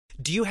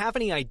Do you have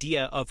any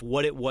idea of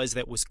what it was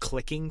that was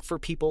clicking for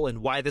people and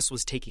why this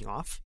was taking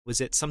off?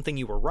 Was it something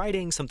you were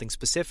writing, something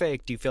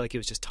specific? Do you feel like it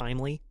was just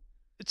timely?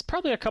 It's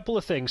probably a couple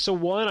of things. So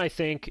one, I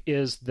think,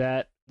 is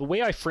that the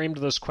way I framed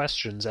those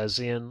questions, as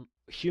in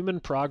human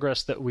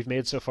progress that we've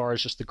made so far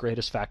is just the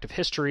greatest fact of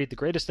history, the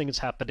greatest thing that's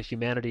happened to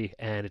humanity,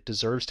 and it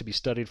deserves to be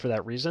studied for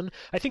that reason.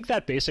 I think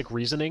that basic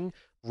reasoning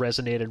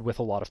resonated with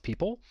a lot of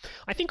people.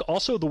 I think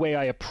also the way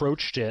I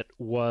approached it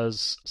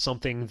was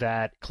something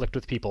that clicked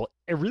with people.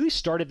 It really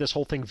started this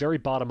whole thing very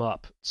bottom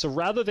up. So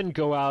rather than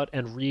go out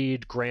and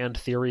read grand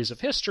theories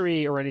of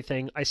history or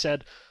anything, I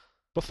said,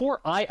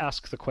 before I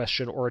ask the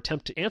question or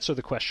attempt to answer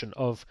the question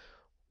of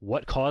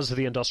what caused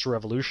the Industrial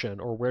Revolution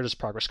or where does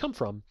progress come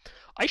from,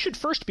 I should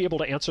first be able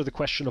to answer the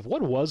question of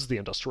what was the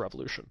Industrial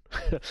Revolution?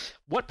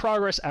 What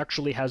progress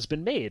actually has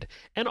been made?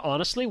 And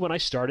honestly, when I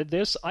started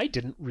this, I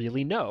didn't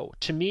really know.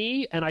 To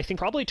me, and I think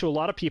probably to a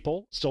lot of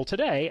people still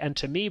today, and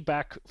to me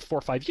back 4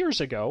 or 5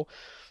 years ago,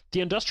 the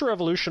Industrial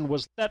Revolution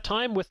was that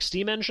time with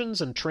steam engines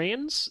and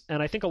trains,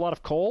 and I think a lot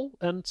of coal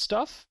and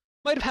stuff.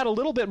 Might have had a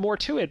little bit more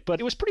to it,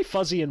 but it was pretty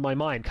fuzzy in my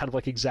mind, kind of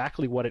like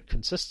exactly what it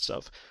consists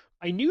of.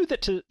 I knew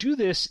that to do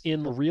this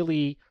in a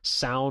really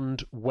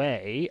sound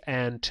way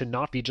and to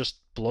not be just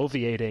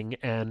bloviating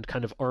and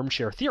kind of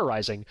armchair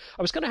theorizing,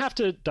 I was going to have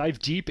to dive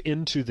deep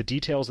into the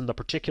details and the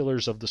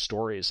particulars of the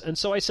stories. And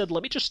so I said,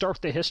 let me just start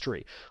with the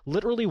history.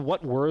 Literally,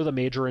 what were the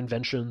major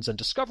inventions and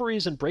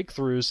discoveries and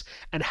breakthroughs,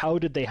 and how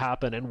did they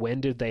happen, and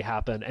when did they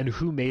happen, and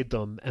who made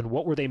them, and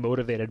what were they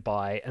motivated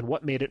by, and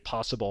what made it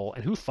possible,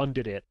 and who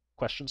funded it?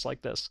 Questions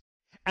like this.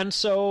 And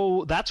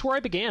so that's where I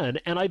began,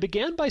 and I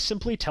began by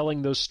simply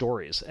telling those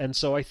stories. And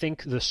so I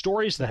think the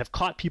stories that have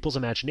caught people's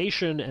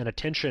imagination and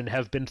attention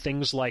have been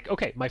things like,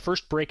 okay, my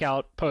first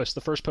breakout post,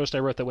 the first post I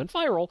wrote that went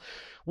viral,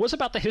 was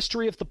about the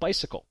history of the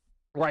bicycle,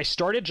 where I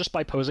started just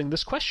by posing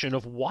this question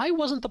of why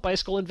wasn't the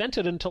bicycle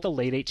invented until the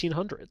late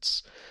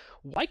 1800s?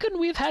 Why couldn't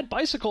we have had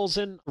bicycles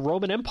in the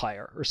Roman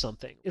Empire or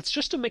something? It's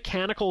just a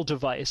mechanical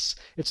device.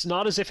 It's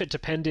not as if it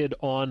depended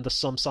on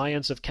some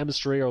science of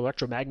chemistry or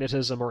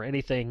electromagnetism or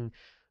anything.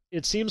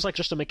 It seems like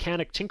just a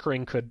mechanic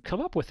tinkering could come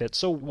up with it.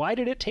 So why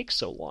did it take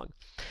so long?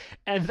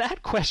 And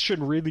that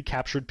question really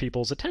captured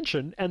people's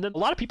attention. And then a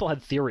lot of people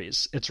had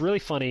theories. It's really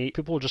funny.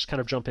 People would just kind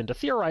of jump into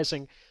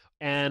theorizing.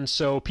 And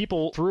so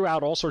people threw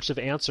out all sorts of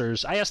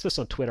answers. I asked this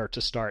on Twitter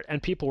to start,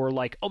 and people were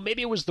like, oh,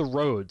 maybe it was the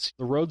roads.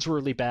 The roads were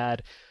really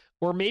bad.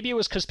 Or maybe it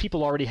was because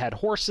people already had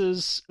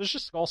horses. There's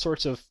just all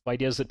sorts of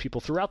ideas that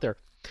people threw out there.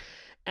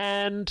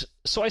 And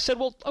so I said,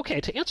 well, okay,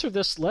 to answer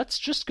this, let's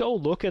just go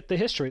look at the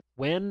history.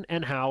 When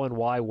and how and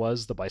why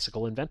was the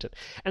bicycle invented?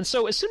 And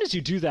so as soon as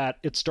you do that,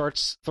 it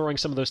starts throwing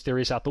some of those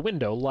theories out the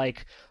window,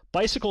 like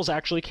bicycles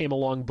actually came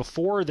along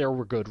before there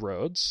were good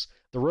roads.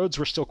 The roads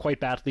were still quite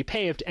badly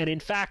paved, and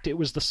in fact, it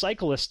was the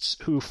cyclists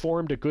who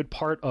formed a good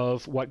part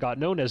of what got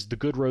known as the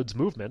Good Roads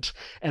movement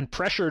and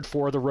pressured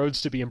for the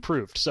roads to be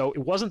improved. So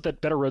it wasn't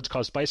that better roads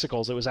caused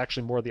bicycles, it was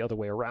actually more the other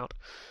way around.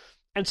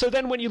 And so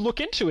then when you look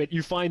into it,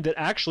 you find that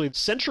actually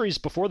centuries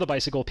before the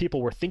bicycle,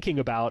 people were thinking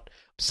about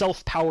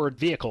self-powered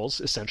vehicles,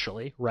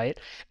 essentially, right?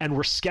 And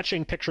were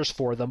sketching pictures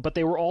for them, but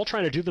they were all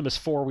trying to do them as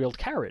four-wheeled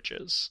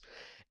carriages.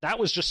 That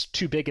was just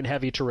too big and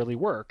heavy to really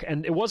work.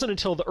 And it wasn't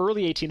until the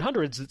early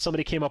 1800s that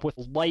somebody came up with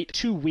a light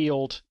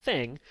two-wheeled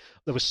thing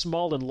that was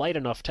small and light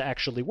enough to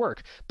actually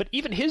work. But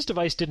even his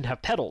device didn't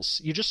have pedals.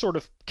 You just sort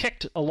of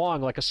kicked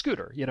along like a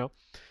scooter, you know?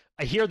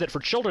 I hear that for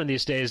children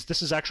these days,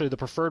 this is actually the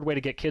preferred way to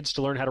get kids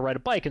to learn how to ride a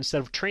bike.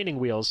 Instead of training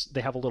wheels,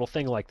 they have a little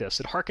thing like this.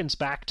 It harkens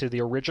back to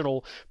the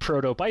original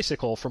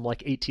proto-bicycle from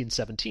like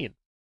 1817.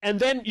 And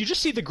then you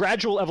just see the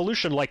gradual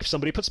evolution, like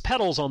somebody puts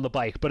pedals on the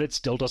bike, but it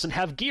still doesn't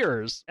have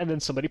gears. And then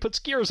somebody puts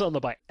gears on the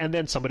bike. And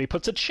then somebody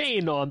puts a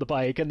chain on the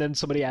bike. And then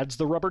somebody adds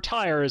the rubber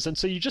tires. And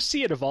so you just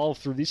see it evolve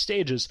through these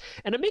stages.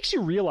 And it makes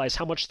you realize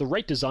how much the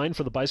right design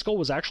for the bicycle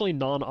was actually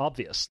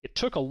non-obvious. It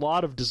took a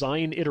lot of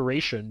design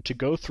iteration to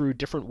go through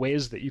different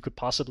ways that you could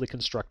possibly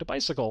construct a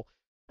bicycle.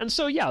 And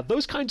so, yeah,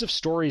 those kinds of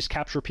stories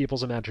capture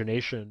people's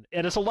imagination.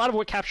 And it's a lot of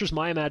what captures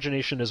my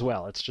imagination as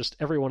well. It's just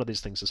every one of these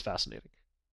things is fascinating.